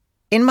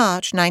In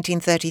March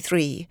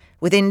 1933,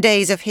 within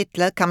days of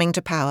Hitler coming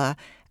to power,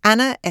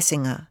 Anna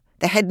Essinger,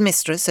 the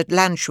headmistress at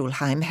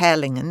Landschulheim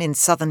Herrlingen in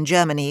southern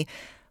Germany,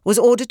 was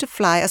ordered to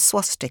fly a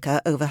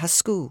swastika over her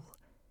school.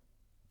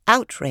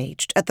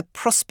 Outraged at the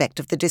prospect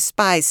of the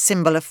despised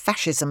symbol of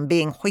fascism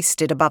being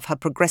hoisted above her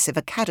progressive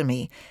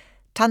academy,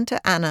 Tante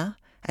Anna,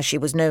 as she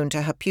was known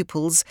to her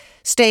pupils,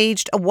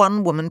 staged a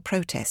one-woman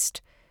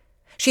protest.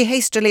 She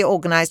hastily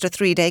organised a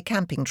 3-day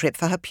camping trip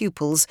for her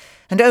pupils,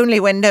 and only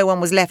when no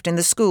one was left in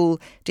the school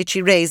did she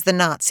raise the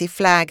Nazi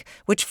flag,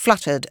 which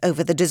fluttered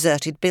over the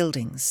deserted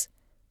buildings.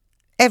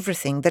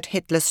 Everything that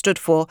Hitler stood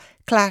for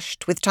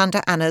clashed with Tante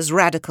Anna's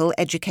radical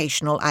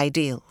educational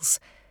ideals.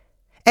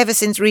 Ever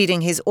since reading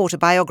his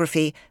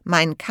autobiography,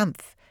 Mein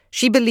Kampf,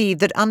 she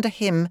believed that under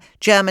him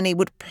Germany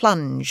would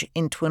plunge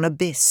into an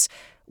abyss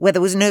where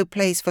there was no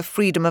place for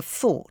freedom of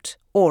thought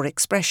or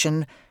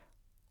expression,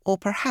 or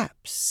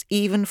perhaps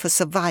even for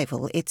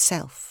survival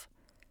itself.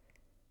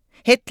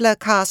 Hitler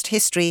cast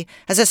history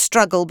as a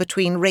struggle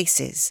between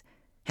races,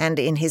 and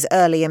in his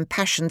early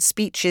impassioned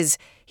speeches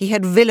he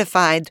had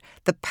vilified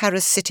the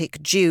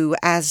parasitic Jew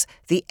as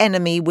the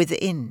enemy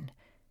within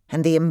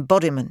and the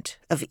embodiment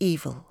of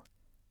evil.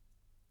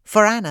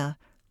 For Anna,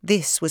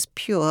 this was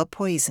pure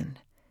poison.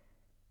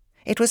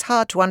 It was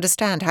hard to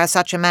understand how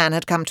such a man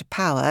had come to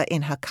power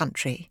in her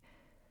country.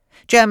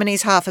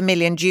 Germany's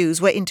 500,000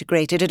 Jews were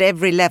integrated at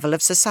every level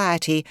of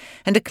society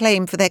and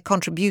acclaimed for their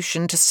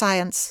contribution to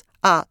science,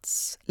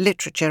 arts,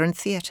 literature and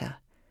theatre.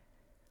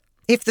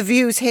 If the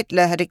views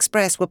Hitler had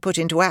expressed were put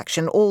into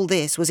action, all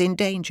this was in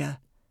danger.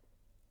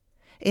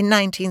 In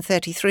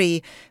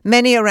 1933,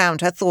 many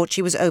around her thought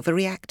she was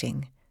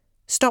overreacting.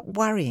 "Stop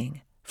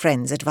worrying,"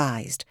 friends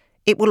advised.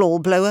 "It will all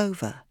blow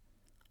over."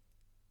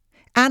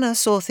 Anna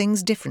saw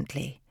things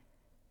differently.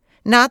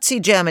 Nazi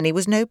Germany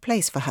was no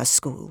place for her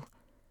school.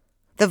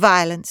 The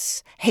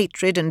violence,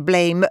 hatred and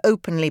blame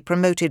openly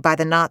promoted by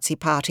the Nazi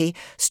Party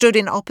stood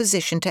in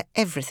opposition to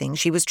everything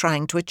she was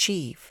trying to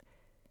achieve.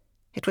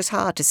 It was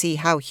hard to see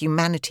how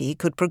humanity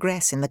could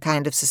progress in the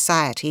kind of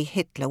society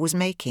Hitler was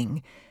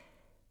making.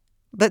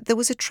 But there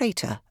was a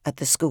traitor at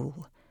the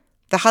school,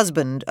 the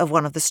husband of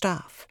one of the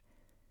staff.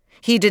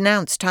 He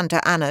denounced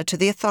Tante Anna to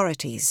the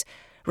authorities,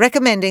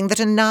 recommending that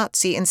a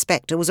Nazi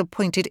inspector was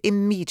appointed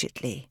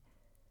immediately.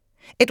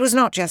 It was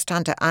not just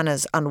Tante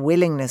Anna's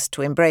unwillingness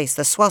to embrace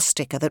the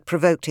swastika that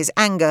provoked his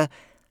anger,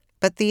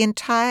 but the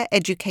entire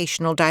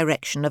educational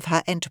direction of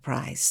her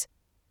enterprise.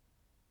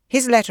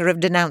 His letter of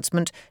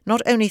denouncement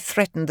not only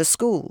threatened the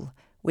school,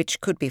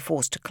 which could be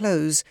forced to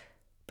close,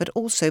 but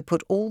also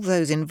put all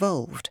those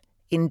involved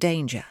in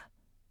danger.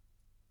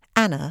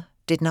 Anna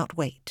did not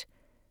wait.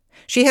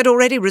 She had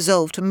already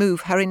resolved to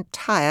move her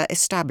entire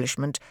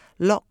establishment,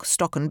 lock,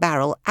 stock and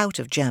barrel, out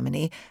of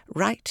Germany,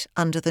 right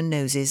under the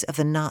noses of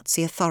the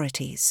Nazi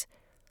authorities.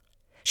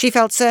 She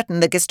felt certain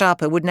the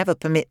Gestapo would never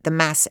permit the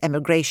mass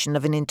emigration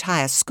of an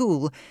entire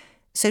school,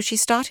 so she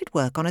started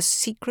work on a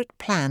secret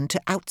plan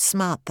to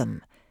outsmart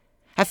them,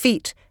 a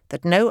feat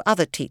that no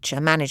other teacher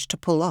managed to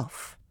pull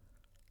off.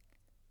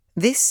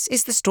 This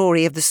is the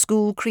story of the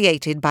school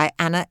created by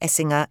Anna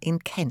Essinger in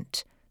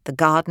Kent, the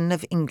Garden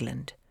of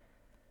England.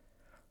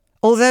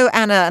 Although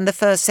Anna and the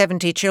first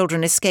 70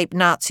 children escaped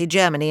Nazi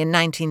Germany in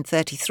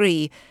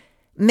 1933,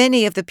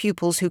 many of the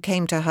pupils who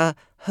came to her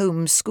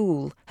home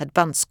school at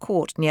Bunce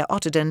Court near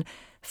Otterdon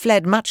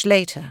fled much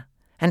later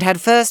and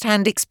had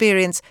first-hand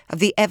experience of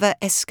the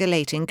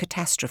ever-escalating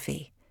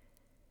catastrophe.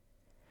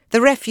 The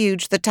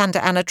refuge that Tante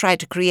Anna tried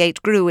to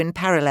create grew in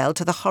parallel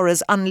to the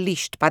horrors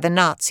unleashed by the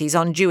Nazis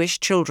on Jewish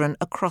children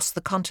across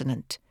the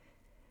continent.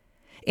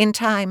 In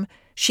time,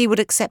 she would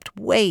accept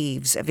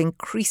waves of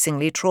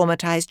increasingly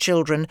traumatized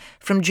children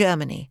from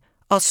Germany,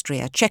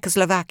 Austria,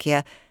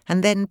 Czechoslovakia,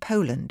 and then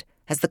Poland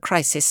as the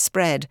crisis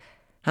spread,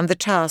 and the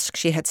task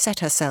she had set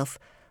herself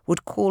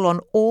would call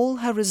on all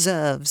her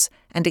reserves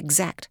and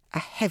exact a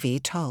heavy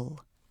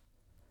toll.